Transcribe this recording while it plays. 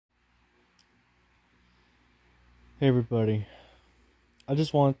Hey everybody, I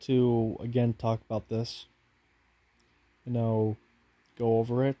just want to again talk about this, go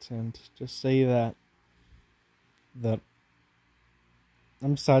over it and just say that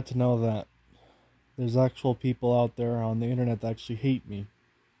I'm sad to know that there's actual people out there on the internet that actually hate me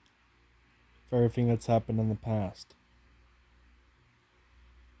for everything that's happened in the past.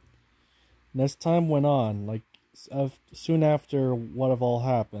 And as time went on, soon after what have all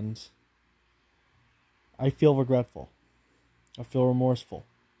happened, I feel regretful. I feel remorseful.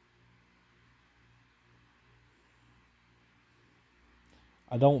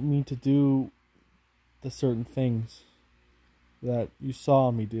 I don't mean to do the certain things that you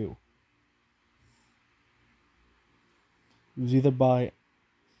saw me do. It was either by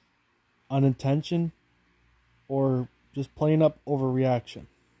unintention or just plain up overreaction.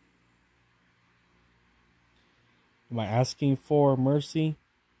 Am I asking for mercy?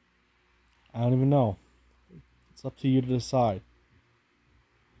 I don't even know. It's up to you to decide.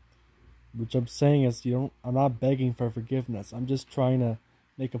 Which I'm saying is I'm not begging for forgiveness. I'm just trying to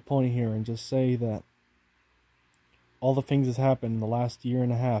make a point here and just say that all the things that's happened in the last year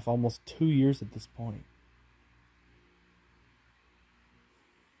and a half, almost 2 years at this point,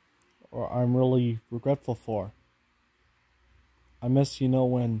 or I'm really regretful for. I miss,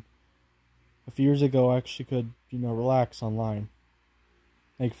 when a few years ago I actually could, relax online,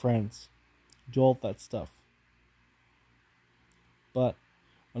 make friends, do all that stuff. But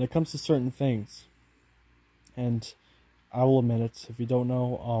when it comes to certain things, and I will admit it, if you don't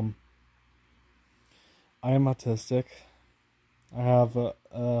know, I am autistic. I have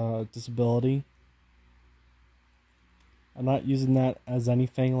a disability. I'm not using that as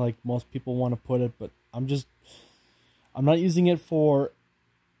anything like most people want to put it, but I'm not using it for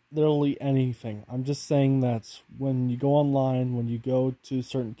literally anything. I'm just saying that when you go online, when you go to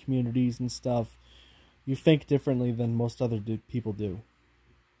certain communities and stuff, you think differently than most other people do.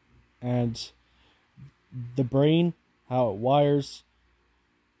 And the brain, how it wires,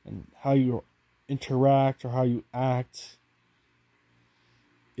 and how you interact or how you act,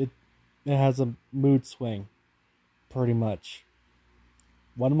 it has a mood swing, pretty much.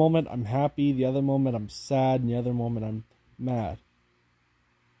 One moment I'm happy, the other moment I'm sad, and the other moment I'm mad.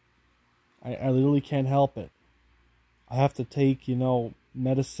 I literally can't help it. I have to take,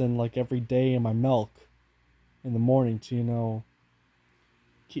 medicine like every day in my milk in the morning to,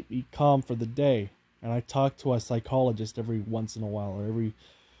 keep me calm for the day. And I talk to a psychologist every once in a while, or every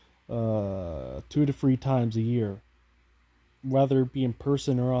 2 to 3 times a year, whether it be in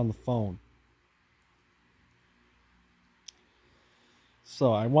person or on the phone.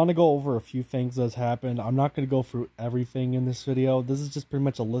 So I want to go over a few things that's happened. I'm not going to go through everything in this video. This is just pretty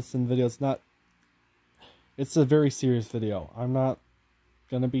much a listen video. It's a very serious video. I'm not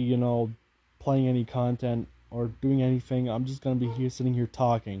going to be, playing any content or doing anything. I'm just going to be sitting here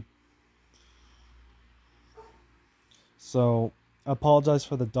talking. So I apologize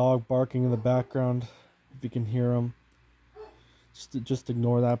for the dog barking in the background, if you can hear him. Just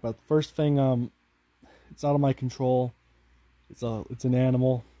ignore that. But first thing, it's out of my control. It's an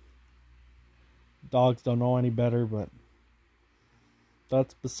animal. Dogs don't know any better, but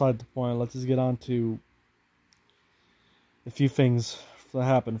that's beside the point. Let's just get on to a few things that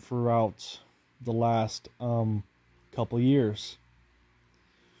happened throughout the last couple years.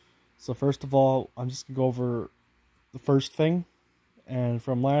 So first of all, I'm just gonna go over the first thing, and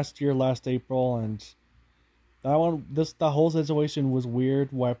from last April, and that whole situation was weird,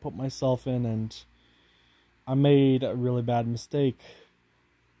 where I put myself in, and I made a really bad mistake.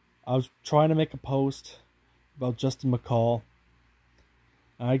 I was trying to make a post about Justin McCall.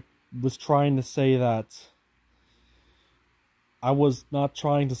 I was trying to say that I was not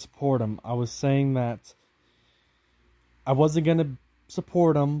trying to support him. I was saying that I wasn't going to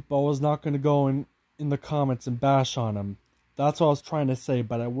support him, but I was not going to go in the comments and bash on him. That's what I was trying to say,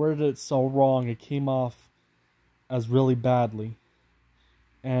 but I worded it so wrong, it came off as really badly.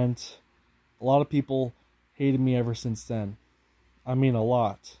 And a lot of people hated me ever since then. I mean, a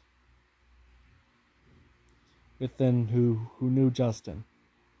lot. Within who knew Justin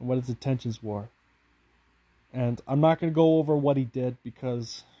and what his intentions were. And I'm not going to go over what he did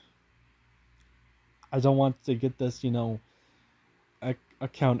because I don't want to get this,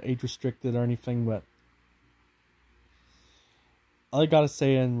 account age restricted or anything, but all I gotta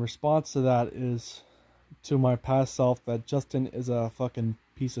say in response to that is to my past self that Justin is a fucking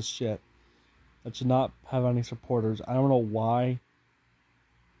piece of shit that should not have any supporters. I don't know why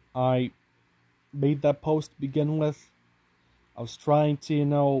I made that post to begin with. I was trying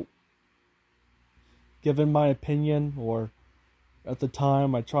to, give in my opinion, or at the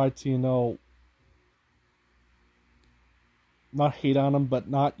time I tried to, not hate on him, but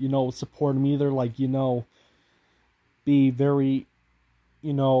not, support him either. Like, be very,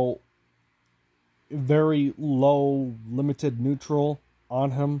 you know, very low, limited, neutral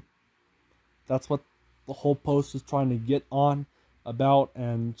on him. That's what the whole post was trying to get on about,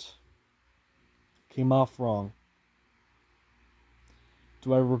 and came off wrong.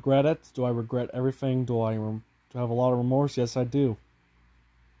 Do I regret it? Do I regret everything? Do I have a lot of remorse? Yes, I do.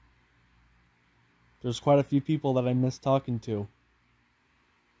 There's quite a few people that I miss talking to.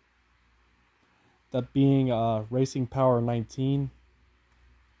 That being Racing Power 19,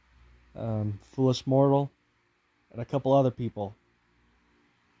 Foolish Mortal, and a couple other people.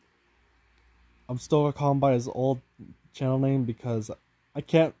 I'm still gonna call him by his old channel name because I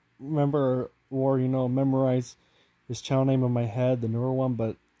can't remember or memorize his channel name in my head, the newer one,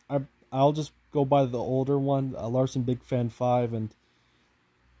 but I'll just go by the older one, Larson Big Fan 5, and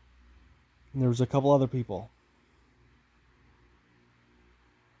there was a couple other people.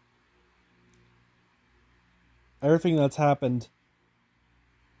 Everything that's happened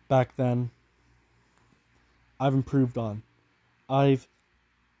back then, I've improved on. I've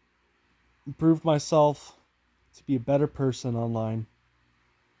improved myself to be a better person online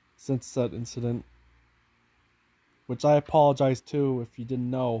since that incident, which I apologize to. If you didn't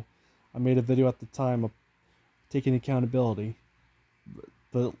know, I made a video at the time of taking accountability.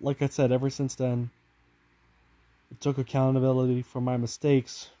 But like I said, ever since then, I took accountability for my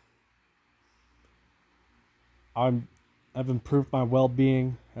mistakes. I've improved my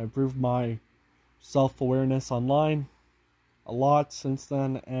well-being. I've improved my self-awareness online a lot since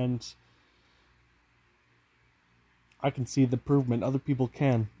then, and I can see the improvement. Other people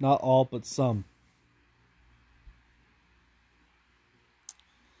can. Not all, but some.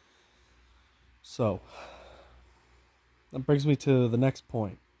 So, that brings me to the next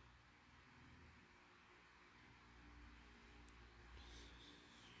point.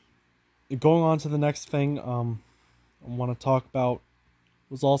 Going on to the next thing I want to talk about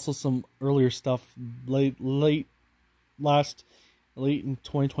was also some earlier stuff late in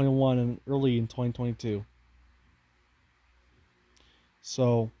 2021 and early in 2022.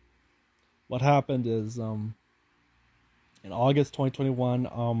 So what happened is in August 2021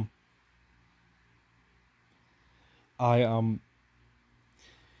 I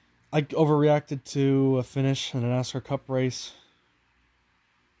overreacted to a finish in an NASCAR Cup race,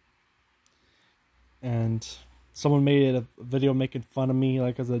 and someone made a video making fun of me,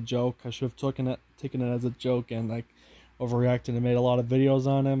 like, as a joke. I should have taken it as a joke, and like overreacted and made a lot of videos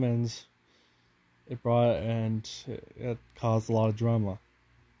on him, and it caused a lot of drama.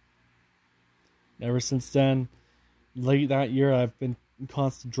 Ever since then, late that year, I've been in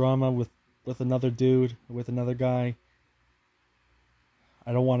constant drama with another dude, with another guy.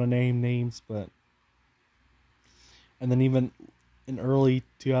 I don't want to name names, but... And then even in early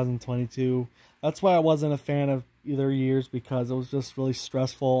 2022, that's why I wasn't a fan of either years, because it was just really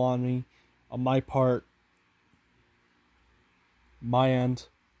stressful on me, on my part, my end.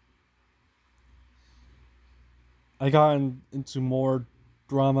 I got into more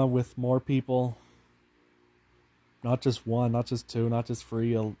drama with more people. Not just one, not just two, not just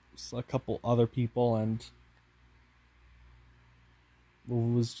three, a couple other people, and it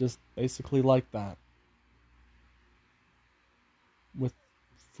was just basically like that.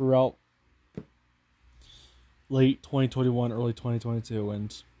 Throughout late 2021, early 2022,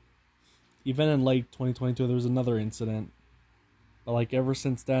 and even in late 2022, there was another incident. But like ever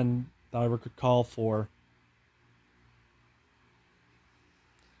since then, that I could call for,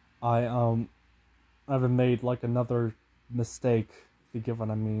 I haven't made like another mistake, if you get what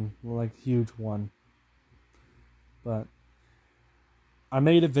I mean, like huge one. But I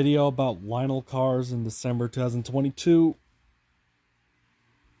made a video about Lionel cars in December 2022,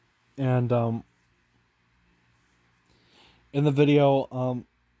 and in the video,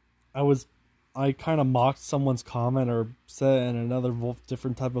 I kind of mocked someone's comment or said in another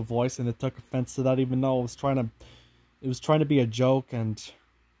different type of voice, and it took offense to that, even though it was trying to be a joke, and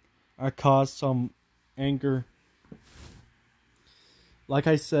I caused some anger. Like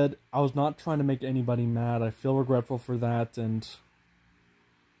I said, I was not trying to make anybody mad. I feel regretful for that, and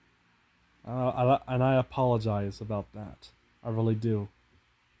I apologize about that. I really do.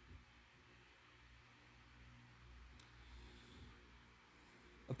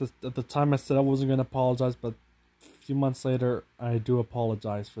 At the time I said I wasn't going to apologize, but a few months later, I do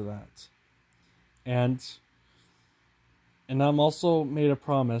apologize for that. And I'm also made a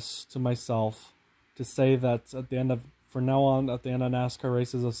promise to myself to say that from now on, at the end of NASCAR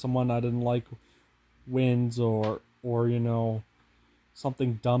races, if someone I didn't like wins or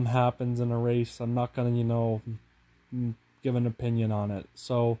something dumb happens in a race, I'm not going to, give an opinion on it.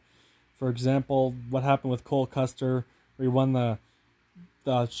 So, for example, what happened with Cole Custer, where he won the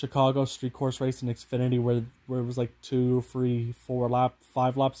Chicago street course race in Xfinity, where it was like 2, 3, 4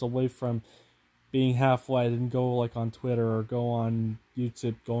 5 laps away from being halfway. I didn't go like on Twitter or go on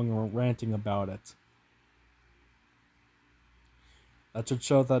YouTube going or ranting about it. That should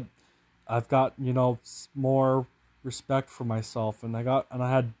show that I've got, more respect for myself, and I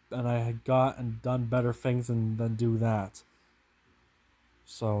had got and done better things than do that.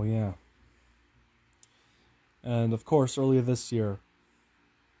 So yeah. And of course, earlier this year,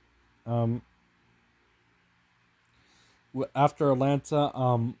 after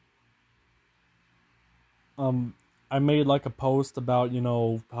Atlanta, I made like a post about,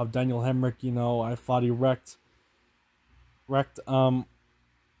 how Daniel Hemrick, I thought he wrecked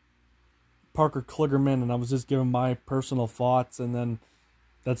Parker Kligerman, and I was just giving my personal thoughts, and then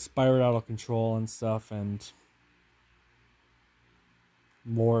that spiraled out of control and stuff, and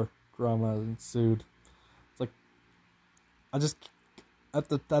more drama ensued. It's like I just at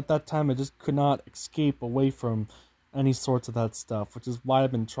that time I just could not escape away from any sorts of that stuff, which is why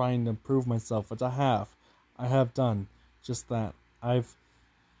I've been trying to improve myself, which I have done just that. I've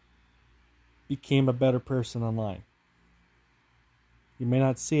became a better person online. You may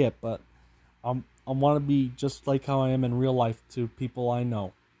not see it, but I want to be just like how I am in real life to people I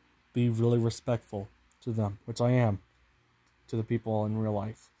know. Be really respectful to them, which I am to the people in real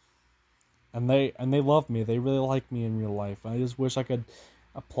life. And they love me. They really like me in real life. I just wish I could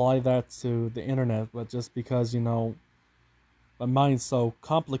apply that to the internet, but just because, my mind's so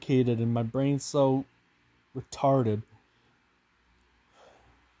complicated and my brain's so retarded,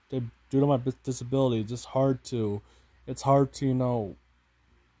 due to my disability, it's hard to,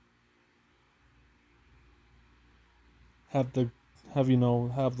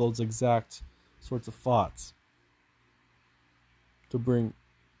 have those exact sorts of thoughts to bring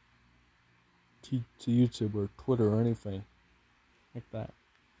to YouTube or Twitter or anything like that.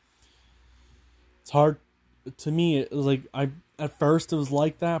 It's hard to me. It was like at first it was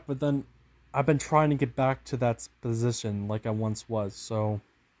like that, but then I've been trying to get back to that position like I once was. So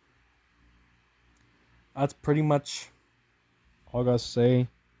that's pretty much all I gotta say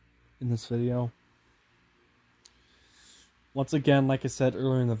in this video. Once again, like I said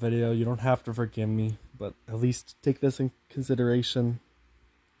earlier in the video, you don't have to forgive me, but at least take this in consideration.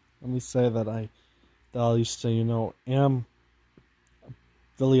 Let me say that I used to, am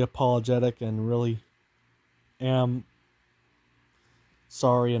really apologetic and really am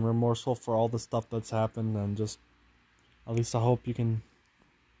sorry and remorseful for all the stuff that's happened, and just at least I hope you can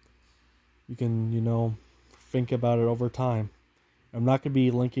think about it over time. I'm not going to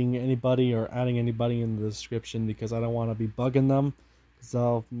be linking anybody or adding anybody in the description because I don't want to be bugging them,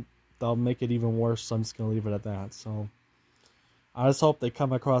 because they'll make it even worse, so I'm just going to leave it at that. So I just hope they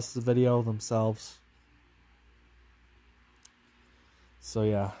come across the video themselves. So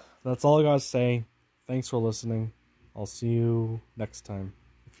yeah, that's all I got to say. Thanks for listening. I'll see you next time.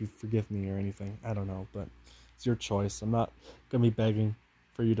 If you forgive me or anything, I don't know, but it's your choice. I'm not going to be begging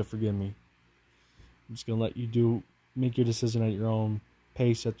for you to forgive me. I'm just going to let you make your decision at your own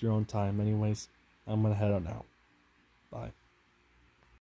pace, at your own time. Anyways, I'm going to head out now. Bye.